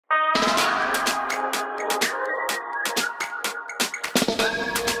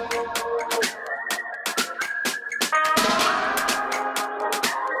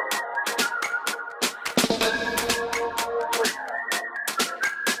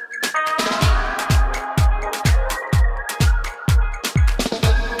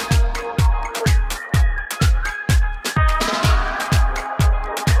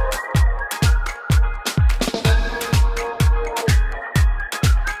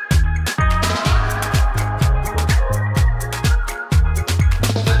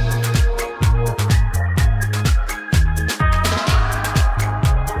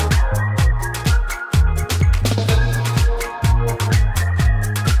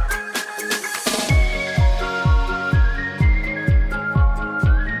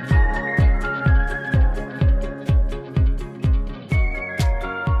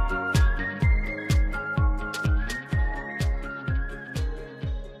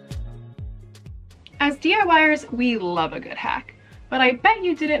As DIYers, we love a good hack, but I bet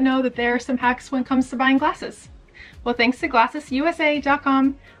you didn't know that there are some hacks when it comes to buying glasses. Well, thanks to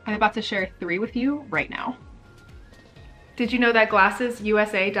glassesusa.com, I'm about to share 3 with you right now. Did you know that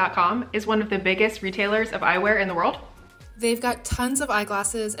glassesusa.com is one of the biggest retailers of eyewear in the world? They've got tons of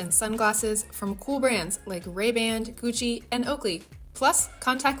eyeglasses and sunglasses from cool brands like Ray-Ban, Gucci, and Oakley, plus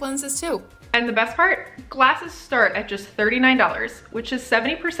contact lenses too. And the best part? Glasses start at just $39, which is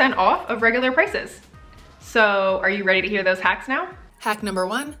 70% off of regular prices. So are you ready to hear those hacks now? Hack number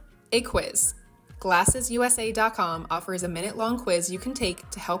 1, a quiz. GlassesUSA.com offers a minute-long quiz you can take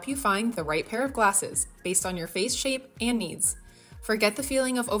to help you find the right pair of glasses based on your face shape and needs. Forget the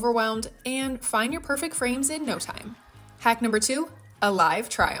feeling of overwhelmed and find your perfect frames in no time. Hack number 2, a live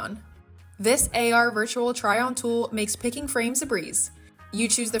try-on. This AR virtual try-on tool makes picking frames a breeze. You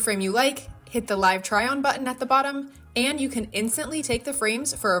choose the frame you like, hit the live try-on button at the bottom, and you can instantly take the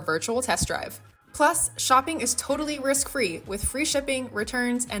frames for a virtual test drive. Plus, shopping is totally risk-free with free shipping,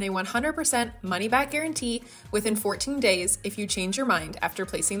 returns, and a 100% money-back guarantee within 14 days if you change your mind after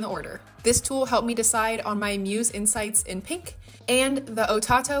placing the order. This tool helped me decide on my Muse Insights in pink and the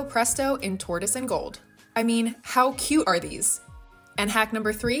Otato Presto in tortoise and gold. I mean, how cute are these? And hack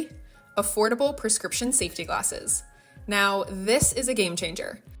number 3, affordable prescription safety glasses. Now, this is a game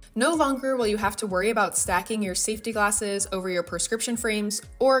changer. No longer will you have to worry about stacking your safety glasses over your prescription frames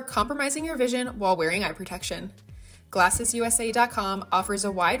or compromising your vision while wearing eye protection. GlassesUSA.com offers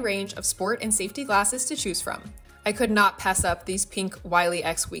a wide range of sport and safety glasses to choose from. I could not pass up these pink Wiley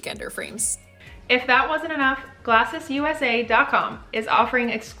X Weekender frames. If that wasn't enough, GlassesUSA.com is offering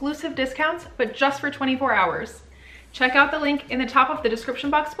exclusive discounts, but just for 24 hours. Check out the link in the top of the description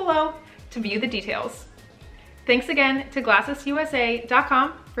box below to view the details. Thanks again to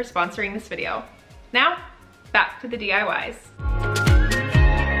GlassesUSA.com for sponsoring this video. Now, back to the DIYs.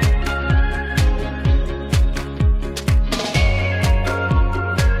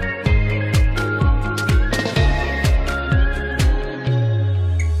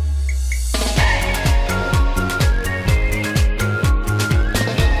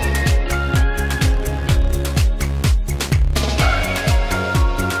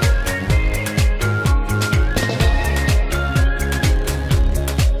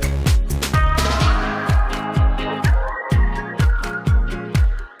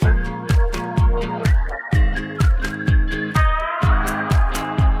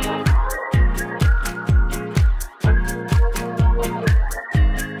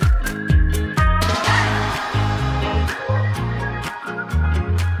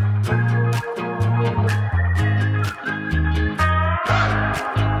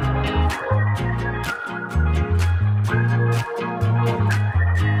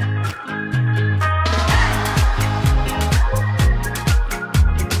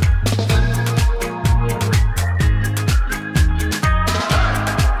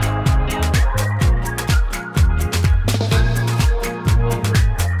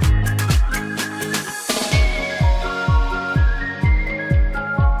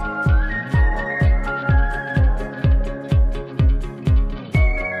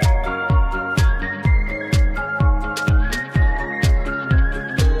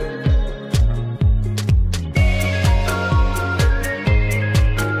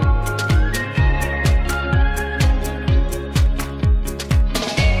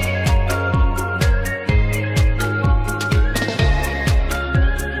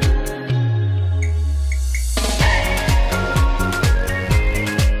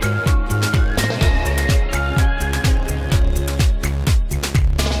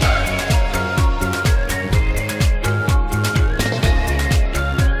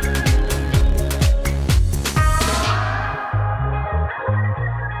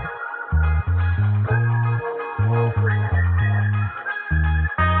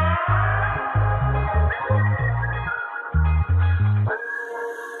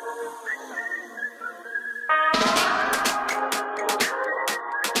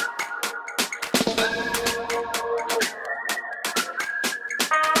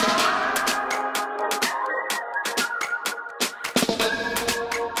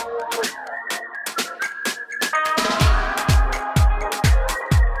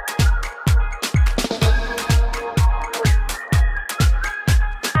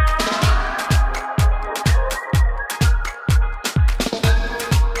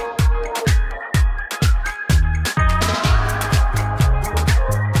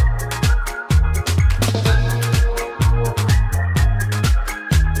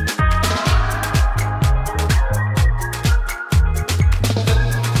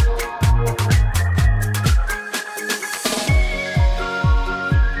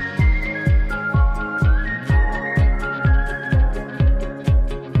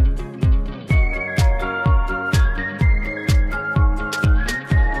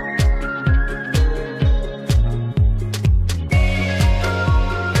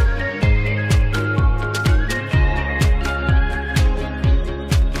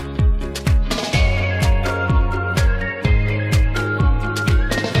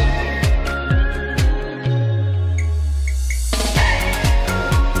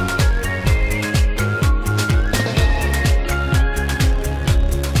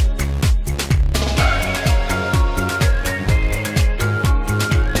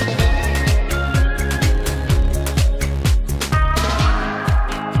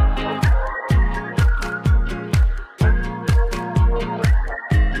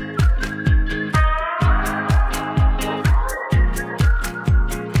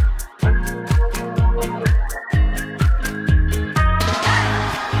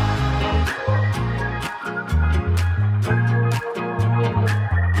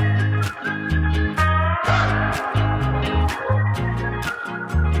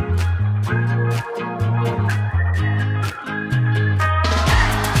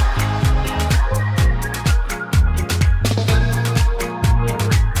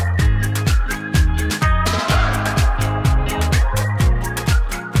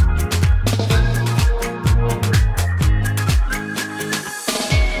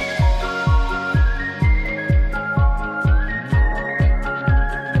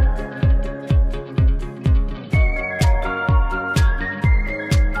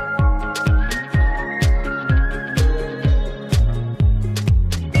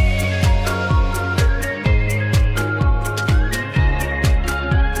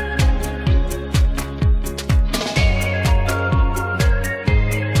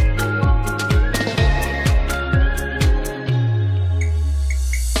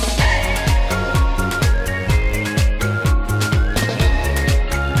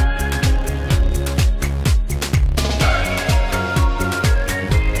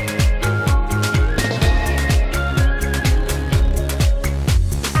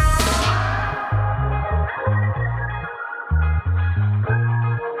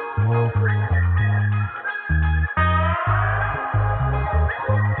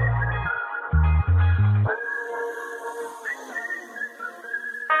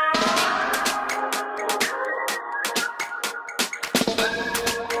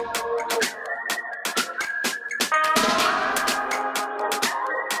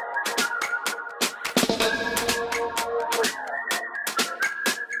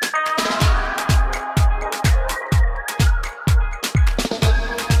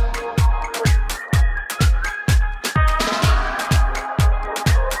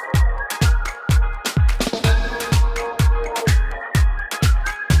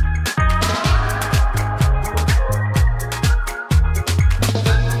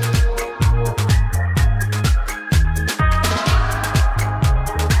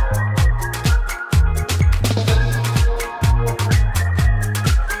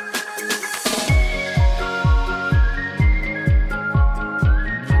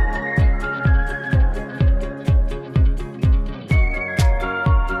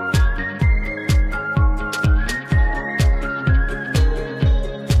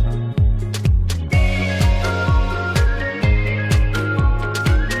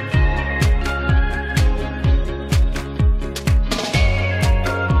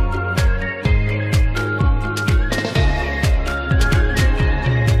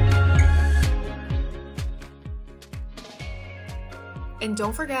 And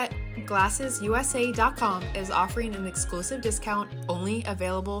don't forget, GlassesUSA.com is offering an exclusive discount only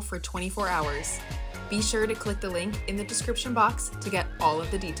available for 24 hours. Be sure to click the link in the description box to get all of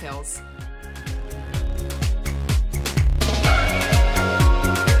the details.